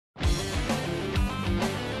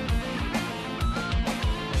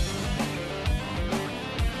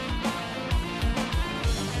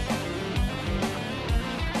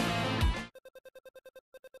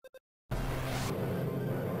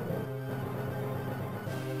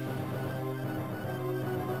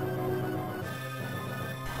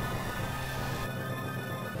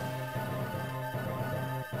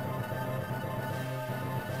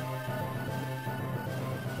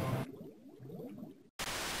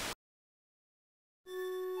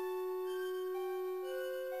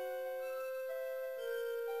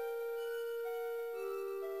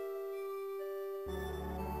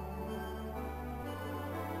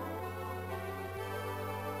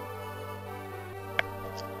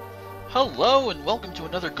Hello and welcome to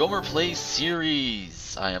another Gomer Plays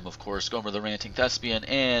series. I am of course Gomer the Ranting Thespian,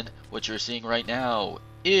 and what you're seeing right now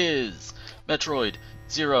is Metroid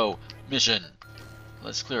Zero Mission.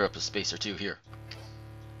 Let's clear up a space or two here.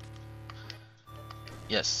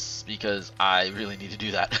 Yes, because I really need to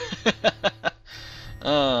do that.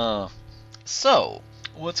 So,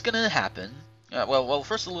 what's gonna happen? Well,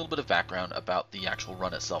 first a little bit of background about the actual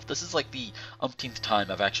run itself. This is like the umpteenth time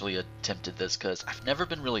I've actually attempted this because I've never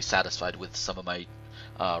been really satisfied with some of my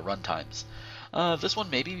run times. This one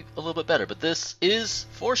may be a little bit better, but this is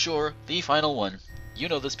for sure the final one. You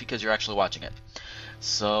know this because you're actually watching it.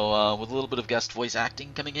 So with a little bit of guest voice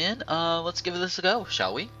acting coming in, let's give this a go,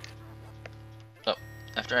 shall we? Oh,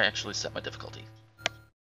 after I actually set my difficulty.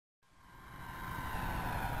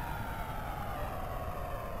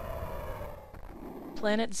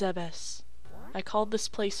 Planet Zebes. I called this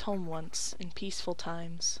place home once, in peaceful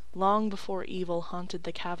times, long before evil haunted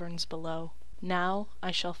the caverns below. Now I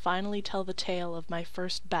shall finally tell the tale of my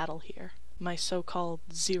first battle here, my so-called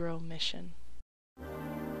Zero Mission.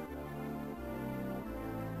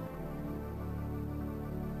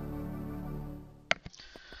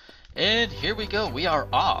 And here we go, we are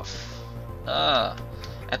off.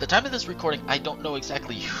 At the time of this recording, I don't know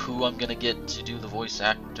exactly who I'm gonna get to do the voice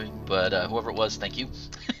acting, but whoever it was, thank you.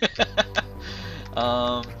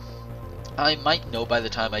 I might know by the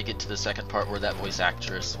time I get to the second part where that voice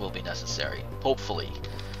actress will be necessary, hopefully.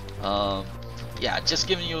 Yeah, just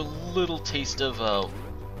giving you a little taste of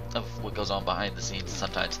what goes on behind the scenes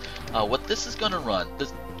sometimes. What this is gonna run,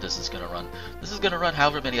 this is gonna run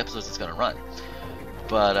however many episodes it's gonna run.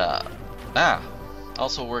 But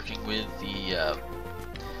also working with the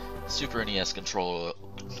Super NES controller,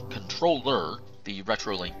 the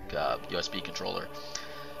RetroLink USB controller,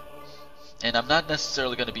 and I'm not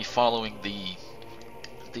necessarily going to be following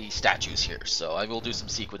the statues here, so I will do some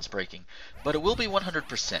sequence breaking, but it will be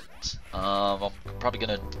 100%. I'm probably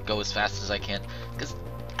going to go as fast as I can because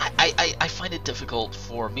I find it difficult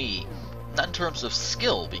for me, not in terms of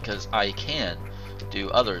skill because I can do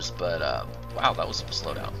others, but wow, that was some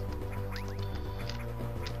slowdown.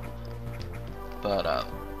 But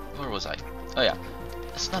where was I? Oh yeah,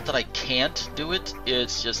 it's not that I can't do it,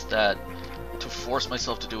 it's just that to force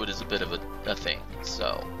myself to do it is a bit of a thing.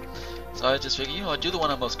 So I just figured, you know, I'd do the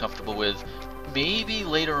one I'm most comfortable with. Maybe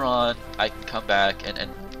later on I can come back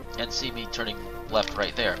and see me turning left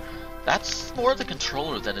right there. That's more the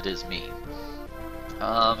controller than it is me.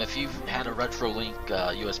 If you've had a RetroLink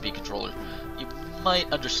USB controller, you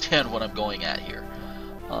might understand what I'm going at here.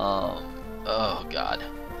 Oh god.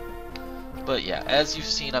 But yeah, as you've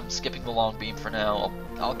seen, I'm skipping the long beam for now.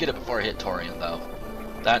 I'll get it before I hit Torian, though.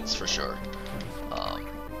 That's for sure.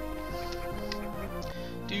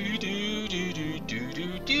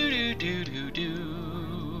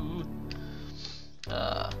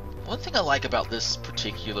 One thing I like about this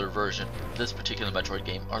particular version, this particular Metroid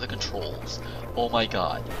game, are the controls. Oh my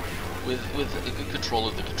god. With a good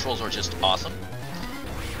controller, the controls are just awesome.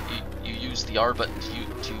 You use the R button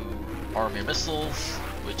to arm your missiles,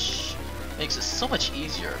 which makes it so much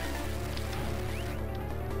easier.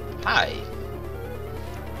 Hi.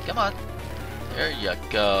 Come on. There you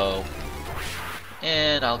go.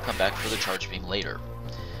 And I'll come back for the charge beam later,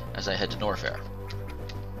 as I head to Norfair.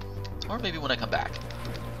 Or maybe when I come back.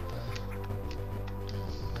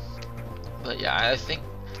 But yeah, I think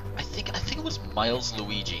it was Miles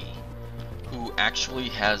Luigi who actually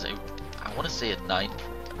has a, I want to say a 9.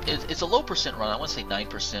 It's a low percent run. I want to say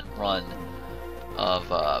 9% run of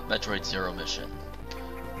Metroid Zero Mission.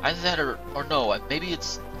 Either that or no, maybe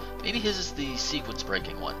his is the sequence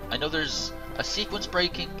breaking one. I know there's a sequence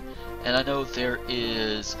breaking, and I know there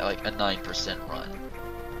is like a 9% run.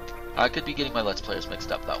 I could be getting my Let's Players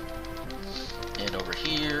mixed up though. And over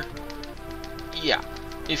here, yeah,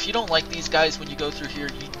 if you don't like these guys when you go through here,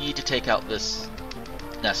 you need to take out this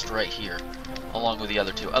nest right here, along with the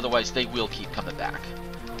other two. Otherwise, they will keep coming back.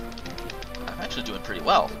 I'm actually doing pretty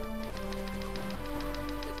well.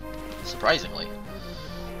 Surprisingly.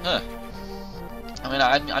 Huh. I mean,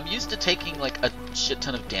 I'm used to taking like a shit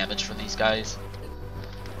ton of damage from these guys,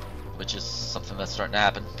 which is something that's starting to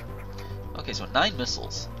happen. Okay, so 9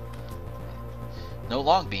 missiles. No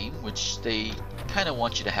long beam, which they kind of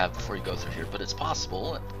want you to have before you go through here, but it's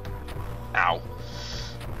possible. Ow.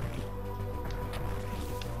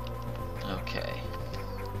 Okay.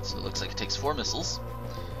 So it looks like it takes 4 missiles.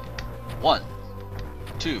 1,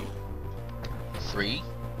 2, 3,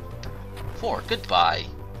 4. Goodbye.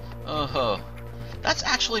 Oh, that's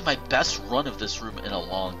actually my best run of this room in a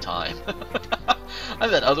long time.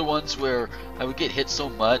 I've had other ones where I would get hit so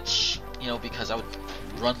much, you know, because I would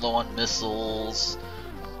run low on missiles,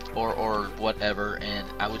 or whatever, and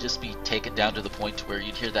I would just be taken down to the point where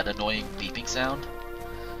you'd hear that annoying beeping sound.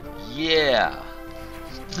 Yeah.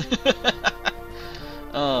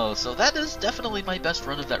 Oh, so that is definitely my best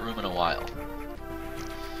run of that room in a while.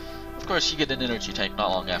 Of course, you get an energy tank not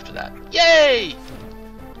long after that. Yay!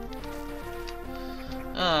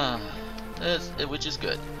 Which is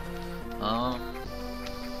good. Oh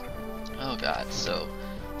god, so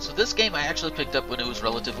this game I actually picked up when it was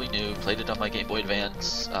relatively new, played it on my Game Boy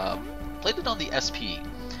Advance, played it on the SP,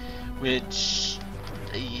 which,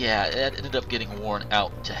 yeah, it ended up getting worn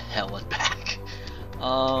out to hell and back.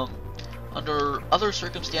 Under other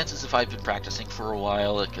circumstances, if I've been practicing for a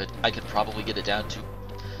while, I could probably get it down to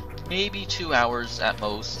maybe 2 hours at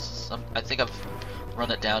most. I think I've run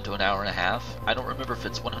it down to an hour and a half. I don't remember if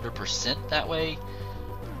it's 100% that way,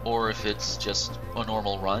 or if it's just a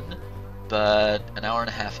normal run, but an hour and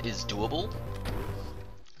a half is doable,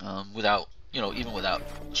 without, even without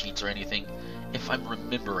cheats or anything, if I'm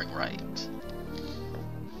remembering right.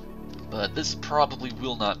 But this probably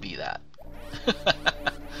will not be that.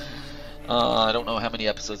 I don't know how many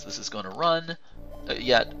episodes this is going to run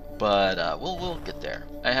yet, but we'll get there.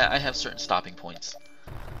 I have certain stopping points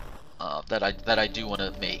that I do want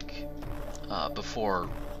to make before,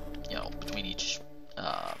 between each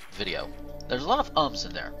video. There's a lot of ums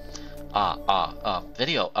in there.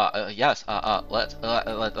 Video. Yes.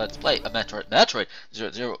 Let's play a Metroid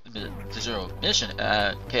Zero Mission.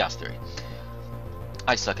 Chaos Theory.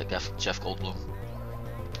 I suck at Jeff Goldblum.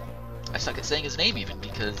 I suck at saying his name even,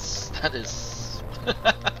 because that is...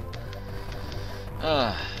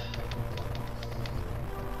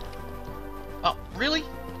 Oh, really?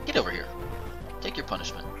 Get over here. Take your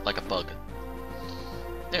punishment, like a bug.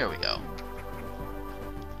 There we go.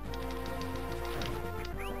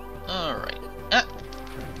 Alright.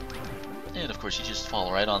 And of course you just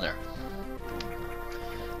fall right on there.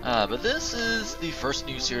 But this is the first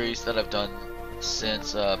new series that I've done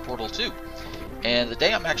since Portal 2. And the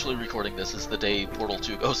day I'm actually recording this is the day Portal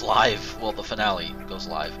 2 goes live. Well, the finale goes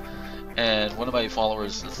live. And one of my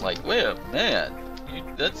followers is like, "Wait, man,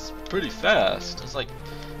 that's pretty fast." It's like,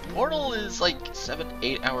 Portal is like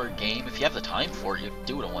 7-8 hour game. If you have the time for it, you can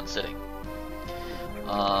do it in one sitting.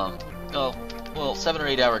 Well, 7 or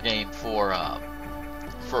 8 hour game for a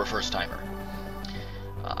first timer.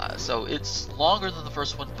 So it's longer than the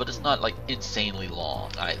first one, but it's not like insanely long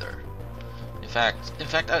either. In fact,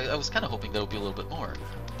 I was kind of hoping there would be a little bit more,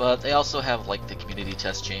 but they also have like the community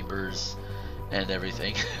test chambers and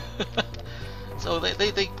everything. So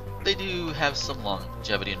they do have some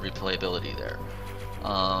longevity and replayability there.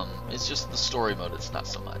 It's just the story mode, it's not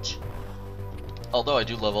so much. Although I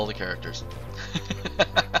do love all the characters.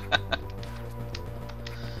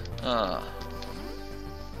 But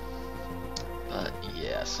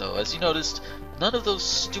yeah, so as you noticed, none of those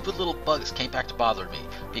stupid little bugs came back to bother me,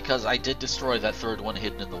 because I did destroy that third one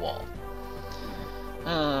hidden in the wall.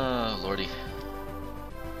 Lordy.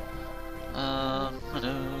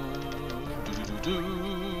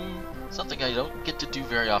 Something I don't get to do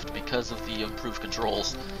very often because of the improved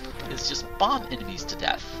controls is just bomb enemies to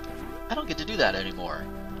death. I don't get to do that anymore.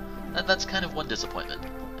 And that's kind of one disappointment.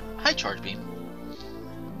 Hi, Charge Beam.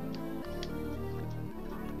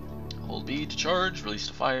 Hold B to charge, release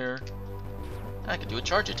to fire. I can do a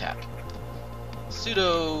charge attack.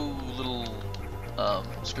 Pseudo little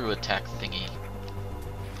screw attack thingy.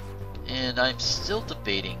 And I'm still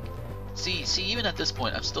debating. See, even at this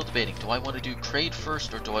point, I'm still debating. Do I want to do Kraid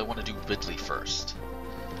first, or do I want to do Ridley first?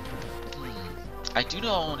 I do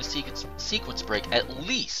know I want to sequence break at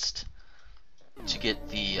least to get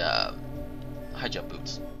the high jump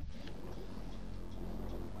boots.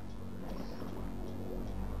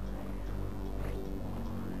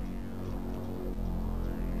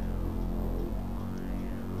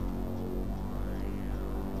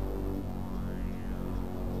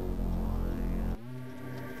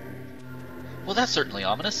 Well, that's certainly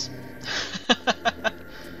ominous.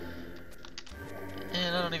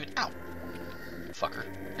 And I don't even... Ow! Fucker.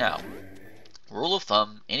 Now, rule of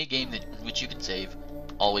thumb, any game in which you can save,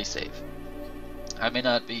 always save. I may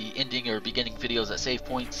not be ending or beginning videos at save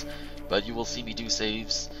points, but you will see me do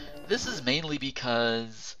saves. This is mainly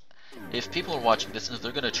because if people are watching this and if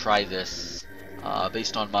they're going to try this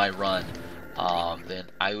based on my run, then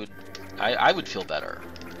I would feel better.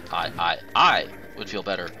 I would feel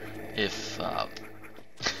better if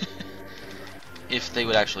if they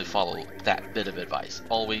would actually follow that bit of advice.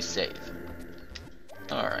 Always save.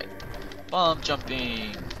 Alright. Bomb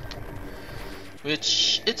jumping.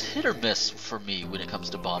 Which, it's hit or miss for me when it comes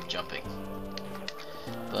to bomb jumping.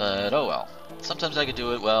 But, oh well. Sometimes I can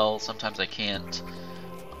do it well, sometimes I can't.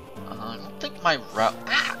 I don't think my route...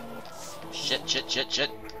 Ah! Shit, shit, shit, shit.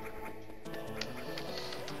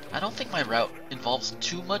 I don't think my route involves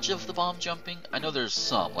too much of the bomb jumping. I know there's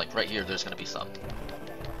some, like right here there's going to be some.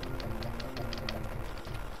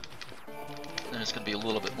 There's going to be a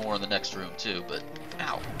little bit more in the next room too, but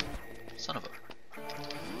ow. Son of a...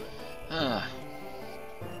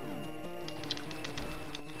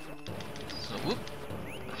 So, whoop.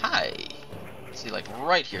 Hi. See, like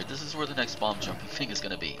right here, this is where the next bomb jumping thing is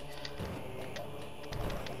going to be.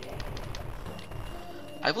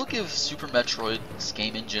 I will give Super Metroid's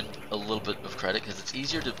game engine a little bit of credit because it's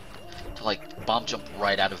easier to like bomb jump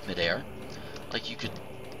right out of midair. Like you could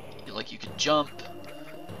jump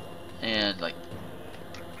and like,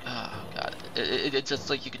 oh god, it's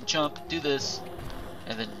just like you can jump, do this,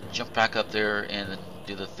 and then jump back up there and then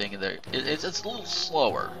do the thing in there. It's a little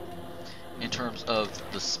slower in terms of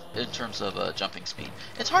jumping speed.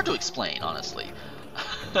 It's hard to explain, honestly.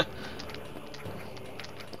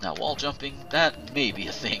 Now, wall jumping, that may be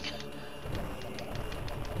a thing.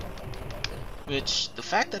 Which, the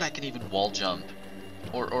fact that I can even wall jump,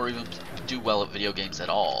 or even do well at video games at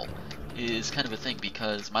all, is kind of a thing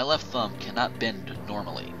because my left thumb cannot bend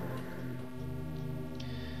normally.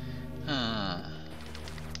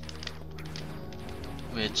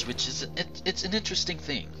 Which is, it's an interesting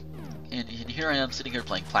thing. And here I am sitting here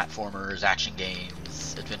playing platformers, action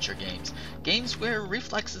games, adventure games, games where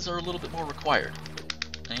reflexes are a little bit more required.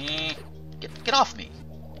 Get off me!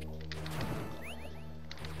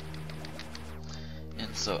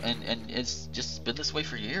 And so, and it's just been this way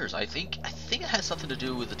for years. I think it has something to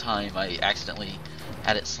do with the time I accidentally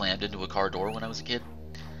had it slammed into a car door when I was a kid,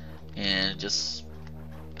 and just,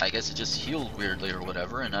 I guess it just healed weirdly or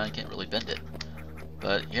whatever, and I can't really bend it.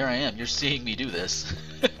 But here I am. You're seeing me do this.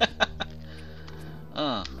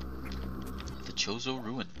 The Chozo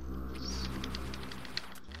Ruin.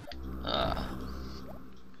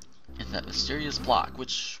 In that mysterious block,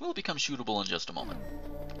 which will become shootable in just a moment.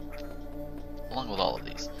 Along with all of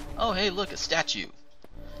these. Oh, hey, look, a statue.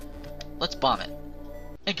 Let's bomb it.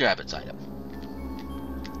 And grab its item.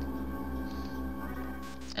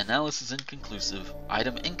 Analysis inconclusive.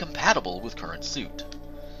 Item incompatible with current suit.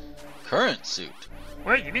 Current suit?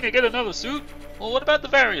 Wait, you mean to get another suit? Well, what about the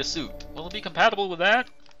various suit? Will it be compatible with that?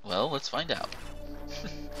 Well, let's find out.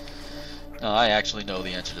 No, I actually know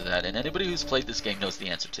the answer to that, and anybody who's played this game knows the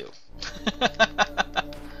answer too.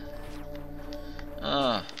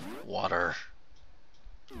 Water.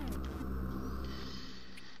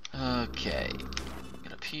 Okay.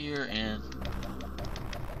 Get up here and...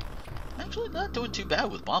 Actually not doing too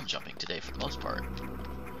bad with bomb jumping today for the most part.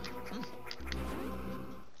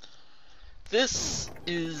 This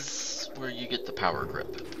is where you get the power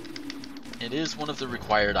grip. It is one of the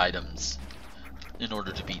required items in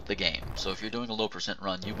order to beat the game. So if you're doing a low percent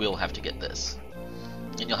run, you will have to get this.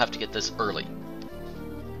 And you'll have to get this early.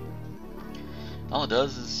 All it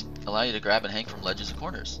does is allow you to grab and hang from ledges and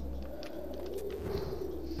corners.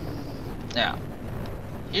 Now,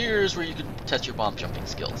 here's where you can test your bomb jumping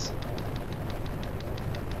skills.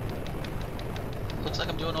 Looks like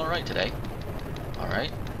I'm doing alright today.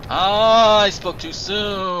 Alright. Ah, I spoke too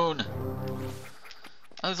soon!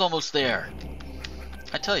 I was almost there.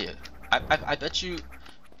 I tell you, I bet you...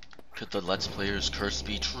 Could the Let's Player's curse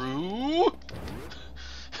be true?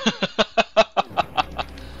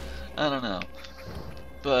 I don't know.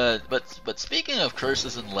 But speaking of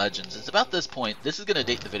curses and legends, it's about this point. This is going to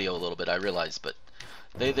date the video a little bit, I realize, but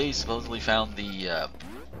they supposedly found the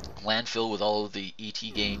landfill with all of the ET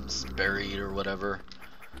games buried or whatever.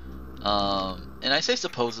 And I say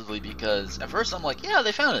supposedly because at first I'm like, yeah,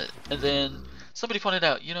 they found it. And then somebody pointed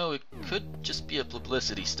out, you know, it could just be a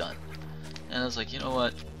publicity stunt. And I was like, you know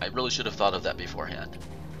what? I really should have thought of that beforehand.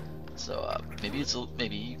 So maybe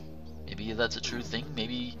that's a true thing.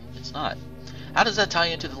 Maybe it's not. How does that tie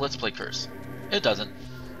into the Let's Play curse? It doesn't.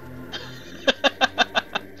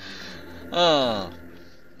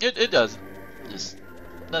 It does.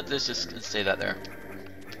 Let's just say that there.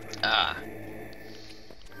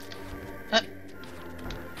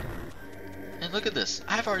 And look at this.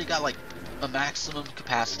 I've already got like a maximum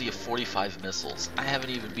capacity of 45 missiles. I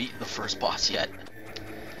haven't even beaten the first boss yet.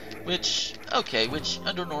 Which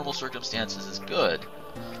under normal circumstances is good.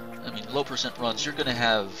 I mean, low percent runs, you're going to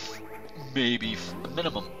have maybe a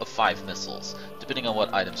minimum of 5 missiles, depending on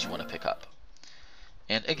what items you want to pick up.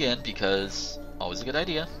 And again, because, always a good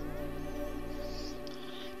idea,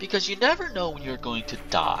 because you never know when you're going to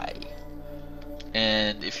die.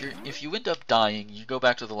 And if you end up dying, you go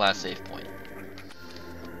back to the last save point.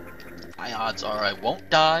 My odds are I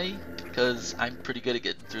won't die, because I'm pretty good at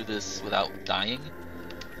getting through this without dying.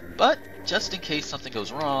 But, just in case something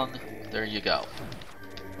goes wrong, there you go.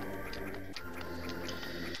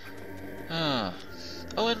 Oh,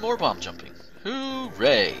 and more bomb jumping.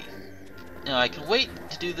 Hooray! Now, I can wait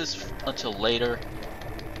to do this until later,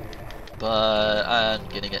 but I'm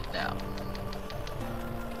getting it now.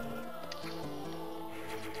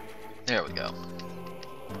 There we go.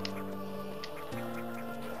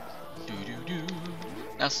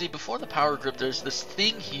 Now see, before the power grip, there's this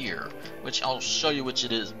thing here, which I'll show you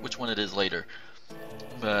which one it is later.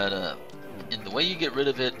 But and the way you get rid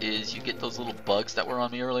of it is you get those little bugs that were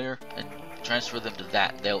on me earlier and transfer them to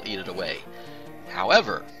that, and they'll eat it away.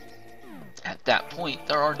 However, at that point,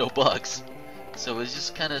 there are no bugs, so it's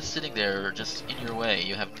just kind of sitting there, just in your way.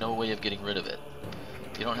 You have no way of getting rid of it.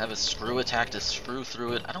 You don't have a screw attack to screw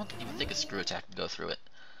through it. I don't even think a screw attack can go through it.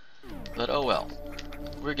 But oh well.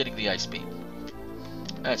 We're getting the ice beam.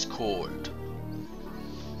 That's cold.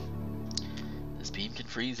 This beam can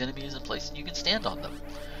freeze enemies in place and you can stand on them.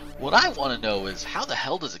 What I want to know is, how the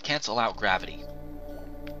hell does it cancel out gravity?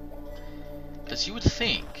 Because you would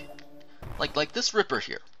think, like this Ripper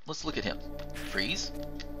here. Let's look at him. Freeze?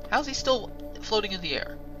 How's he still floating in the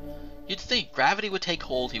air? You'd think gravity would take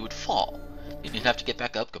hold, he would fall. And he'd have to get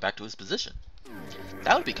back up, go back to his position.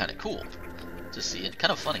 That would be kind of cool to see, and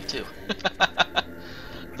kind of funny too.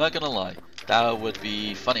 Not gonna lie, that would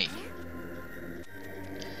be funny.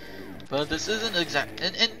 But this isn't exact,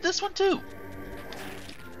 and this one too,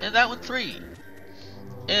 and that one 3.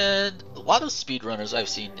 And a lot of speedrunners I've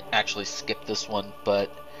seen actually skip this one,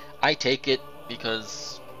 but I take it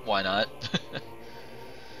because why not?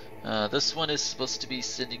 This one is supposed to be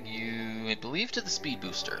sending you, I believe, to the speed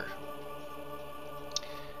booster.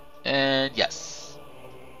 And yes.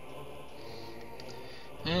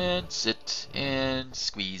 And sit and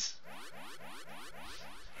squeeze.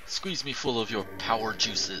 Squeeze me full of your power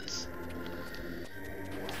juices.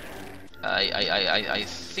 I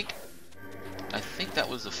think that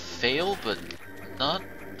was a fail, but not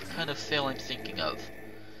the kind of fail I'm thinking of.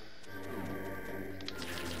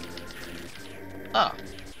 Ah,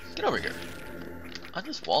 get over here. I'm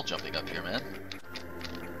just wall jumping up here, man.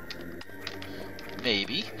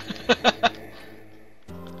 Maybe.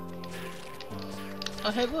 Oh,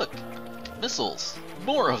 hey, look. Missiles.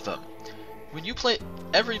 More of them. When you play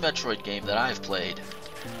every Metroid game that I've played,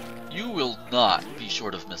 you will not be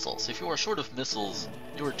short of missiles. If you are short of missiles,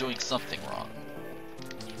 you are doing something wrong.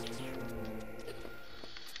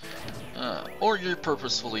 Or you're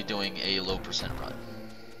purposefully doing a low percent run.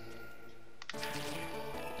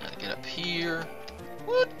 Gotta get up here.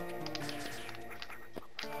 What?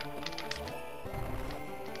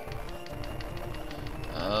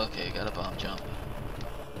 Okay, got a bomb jump.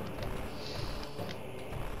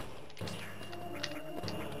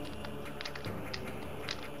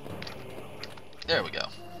 There we go.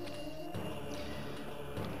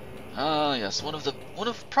 Yes, one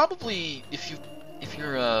of probably, if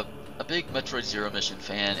you're a big Metroid Zero Mission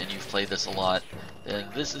fan and you've played this a lot, then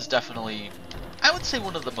this is definitely, I would say,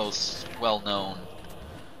 one of the most well-known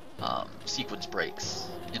sequence breaks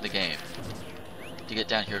in the game to get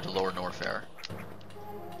down here to Lower Norfair.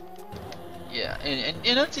 Yeah, and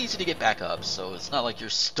it's easy to get back up, so it's not like you're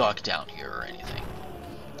stuck down here or anything.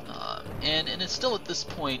 And it's still at this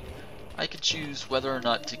point, I could choose whether or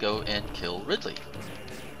not to go and kill Ridley.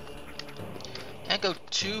 Can't go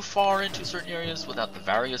too far into certain areas without the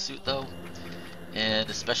Varia suit though, and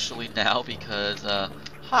especially now because,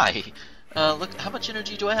 hi, look, how much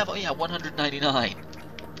energy do I have? Oh yeah, 199.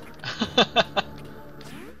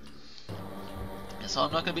 So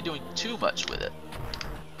I'm not going to be doing too much with it.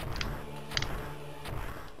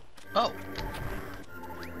 Oh.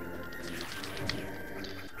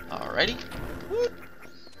 Alrighty. Whoop.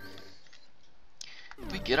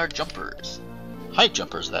 We get our jumpers. High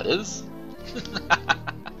jumpers, that is.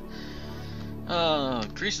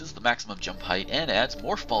 Increases the maximum jump height and adds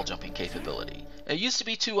morph ball jumping capability. It used to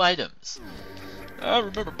be 2 items. I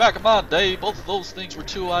remember back in my day, both of those things were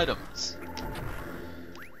 2 items.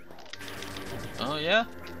 Oh yeah?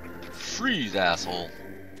 Freeze, asshole.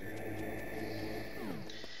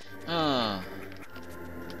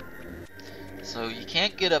 So you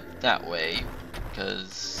can't get up that way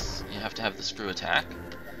because you have to have the screw attack,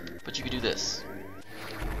 but you can do this.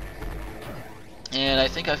 And I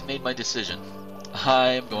think I've made my decision.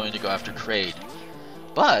 I'm going to go after Kraid.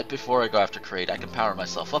 But before I go after Kraid, I can power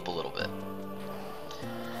myself up a little bit.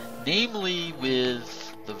 Namely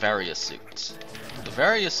with the Varia suit. The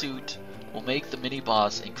Varia suit will make the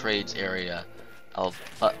mini-boss in Kraid's area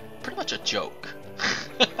pretty much a joke.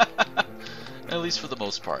 At least for the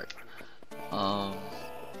most part. I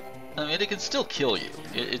mean, it can still kill you.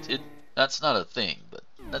 That's not a thing, but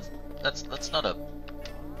that's not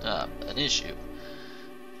an issue.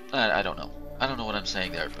 I don't know. I don't know what I'm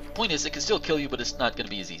saying there, but the point is, it can still kill you, but it's not going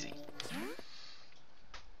to be as easy.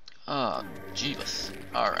 Ah, Jeebus.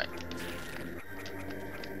 Alright.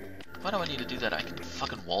 Why do I need to do that? I can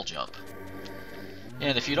fucking wall jump.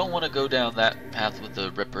 And if you don't want to go down that path with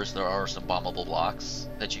the rippers, there are some bombable blocks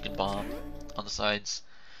that you can bomb on the sides.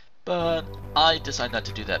 But I decided not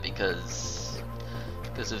to do that because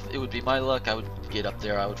if it would be my luck, I would get up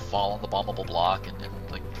there, I would fall on the bombable block and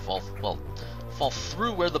like fall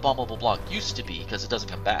through where the bombable block used to be because it doesn't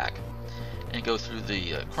come back, and go through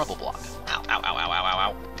the crumble block. Ow, ow, ow, ow, ow, ow,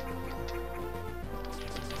 ow.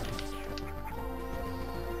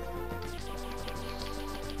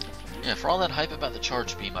 Yeah, for all that hype about the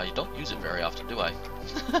charge beam, I don't use it very often, do I?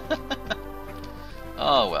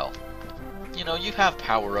 Oh well. You know, you have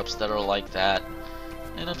power-ups that are like that,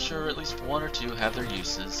 and I'm sure at least one or two have their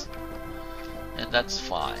uses, and that's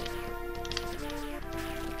fine.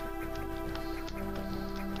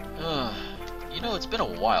 You know, it's been a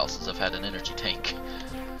while since I've had an energy tank.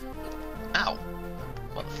 Ow!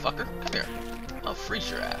 Motherfucker, come here. I'll freeze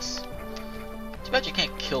your ass. Too bad you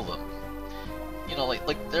can't kill them. You know,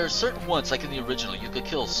 like there are certain ones, like in the original, you could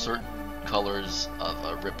kill certain colors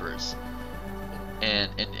of rippers, and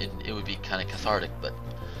it would be kind of cathartic,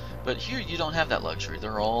 but here you don't have that luxury.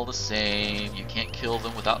 They're all the same. You can't kill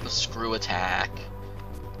them without the screw attack.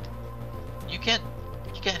 You can't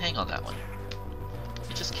hang on that one.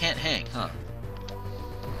 You just can't hang, huh?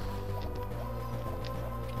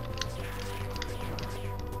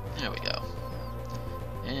 There we go.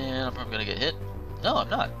 And I'm probably gonna get hit. No, I'm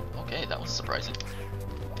not. Okay, that was surprising.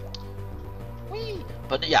 Whee!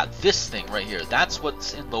 But yeah, this thing right here, that's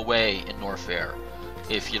what's in the way in Norfair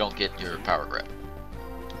if you don't get your power grip.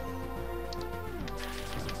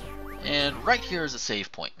 And right here is a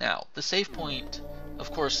save point. Now, the save point,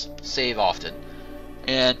 of course, save often.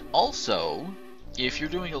 And also, if you're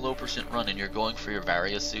doing a low percent run and you're going for your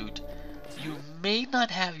Varia suit, you may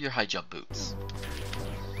not have your high jump boots.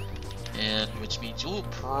 And which means you'll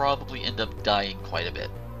probably end up dying quite a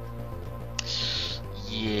bit.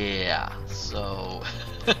 Yeah, so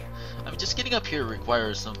I mean, just getting up here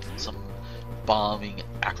requires some bombing,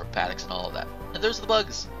 acrobatics, and all of that. And there's the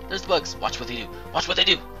bugs. There's the bugs. Watch what they do. Watch what they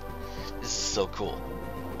do. This is so cool.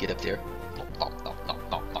 Get up there. No.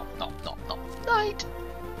 Night.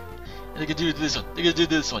 And they can do this one. They can do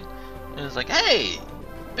this one. And it's like, hey,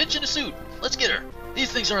 bitch in a suit. Let's get her.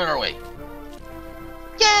 These things are in our way.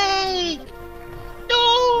 Yay!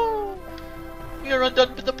 No! We are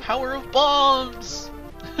undone with the power of bombs!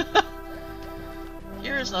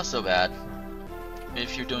 Here is not so bad.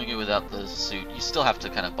 If you're doing it without the suit, you still have to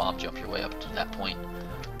kind of bomb jump your way up to that point.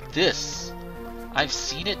 This, I've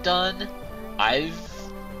seen it done. I've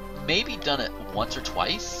maybe done it once or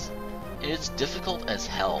twice. It's difficult as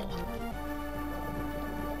hell.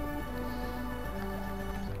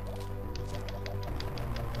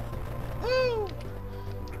 Woo!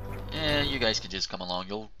 And you guys can just come along.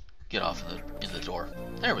 You'll get off in the door.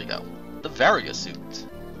 There we go. The Varia suit.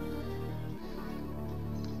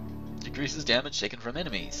 Decreases damage taken from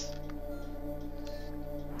enemies.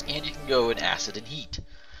 And you can go in acid and heat.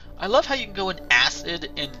 I love how you can go in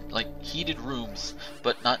acid in like heated rooms,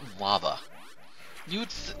 but not in lava.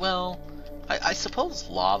 Well, I suppose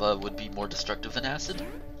lava would be more destructive than acid.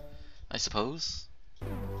 I suppose.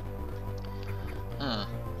 Huh.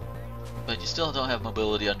 But you still don't have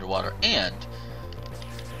mobility underwater, and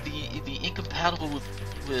the incompatible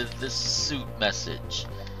with this suit message.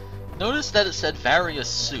 Notice that it said Varia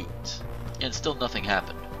suit, and still nothing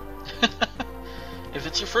happened. If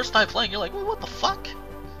it's your first time playing, you're like, well, what the fuck?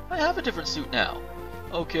 I have a different suit now.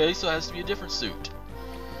 Okay, so it has to be a different suit.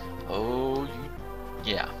 Oh,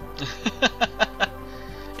 yeah.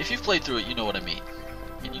 If you've played through it, you know what I mean.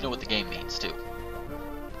 And you know what the game means, too.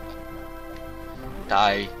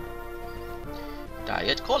 Diet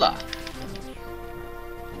Cola.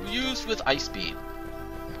 Used with Ice Beam.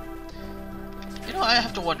 You know, I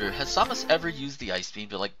have to wonder, has Samus ever used the Ice Beam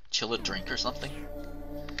to, like, chill a drink or something?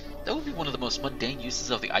 That would be one of the most mundane uses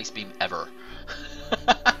of the Ice Beam ever.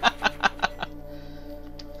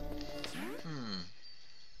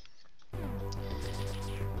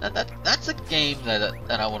 That's a game that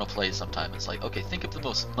I want to play sometime. It's like, okay, think of the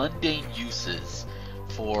most mundane uses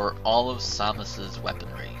for all of Samus's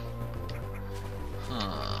weaponry.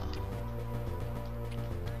 Huh.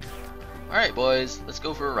 Alright, boys, let's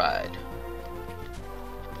go for a ride.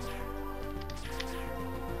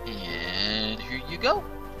 And here you go.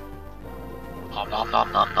 Nom nom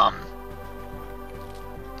nom nom nom.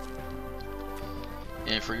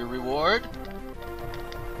 And for your reward...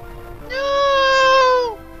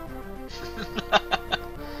 No!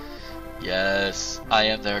 Yes, I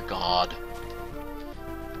am their god.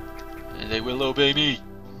 And they will obey me.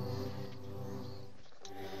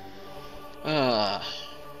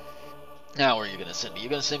 Now where are you gonna send me? You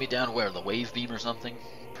gonna send me down where? The wave beam or something?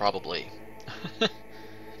 Probably.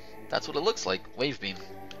 That's what it looks like. Wave beam.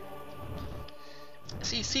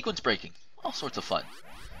 See, sequence breaking. All sorts of fun.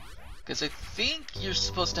 Because I think you're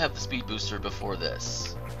supposed to have the speed booster before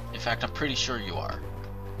this. In fact, I'm pretty sure you are.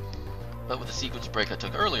 But with the sequence break I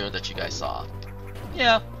took earlier that you guys saw,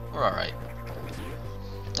 yeah, we're alright.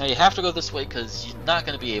 Now you have to go this way because you're not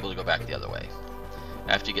going to be able to go back the other way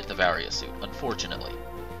after you get the Varia suit, unfortunately.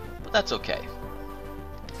 But that's okay.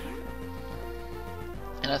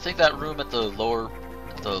 And I think that room at the lower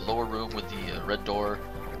room with the red door,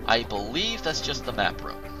 I believe that's just the map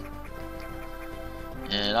room.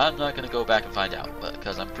 And I'm not going to go back and find out,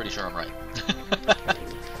 because I'm pretty sure I'm right.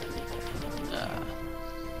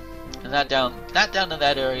 And that down in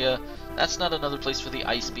that area, that's not another place for the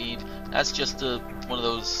ice beam. That's just one of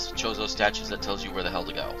those Chozo statues that tells you where the hell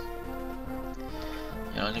to go.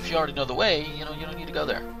 You know, and if you already know the way, you know, you don't need to go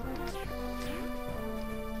there.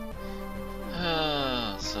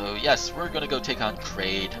 So yes, we're gonna go take on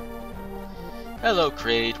Kraid. Hello,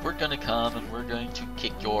 Kraid. We're gonna come and we're going to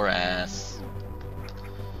kick your ass.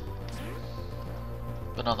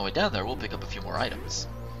 But on the way down there, we'll pick up a few more items.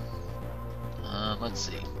 Let's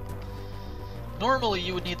see. Normally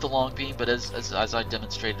you would need the long beam, but as I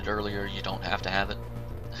demonstrated earlier, you don't have to have it.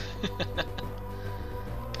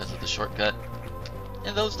 Because of the shortcut.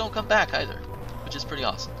 And those don't come back either, which is pretty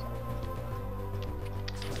awesome.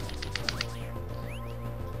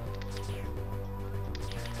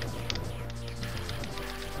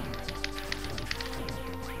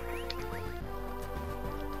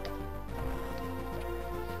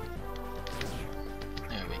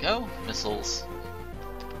 There we go, missiles.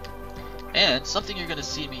 And something you're going to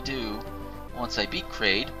see me do once I beat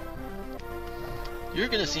Kraid, you're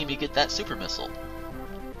going to see me get that super missile.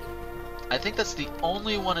 I think that's the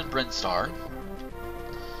only one in Brinstar.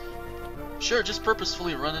 Sure, just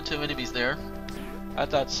purposefully run into enemies there. I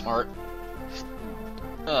thought smart.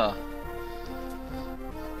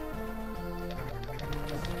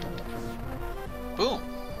 Boom.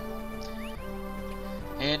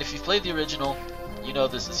 And if you've played the original, you know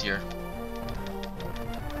this is here.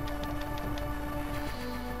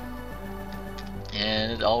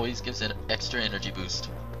 And it always gives an extra energy boost.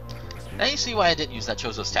 Now you see why I didn't use that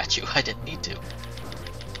Chozo statue. I didn't need to.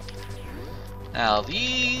 Now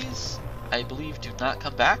these, I believe, do not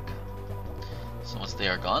come back. So once they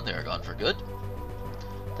are gone for good.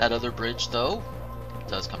 That other bridge, though,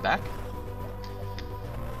 does come back.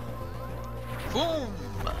 Boom!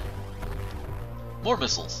 More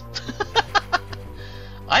missiles.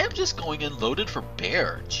 I am just going in loaded for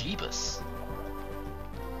bear. Jeebus.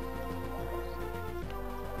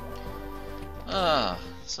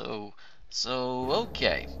 So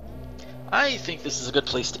okay. I think this is a good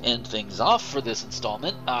place to end things off for this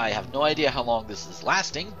installment. I have no idea how long this is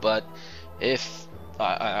lasting, but if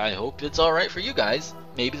I hope it's alright for you guys.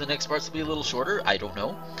 Maybe the next parts will be a little shorter, I don't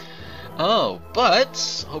know. Oh,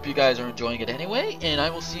 but hope you guys are enjoying it anyway, and I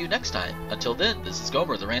will see you next time. Until then, this is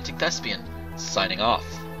Gomer, the Ranting Thespian, signing off.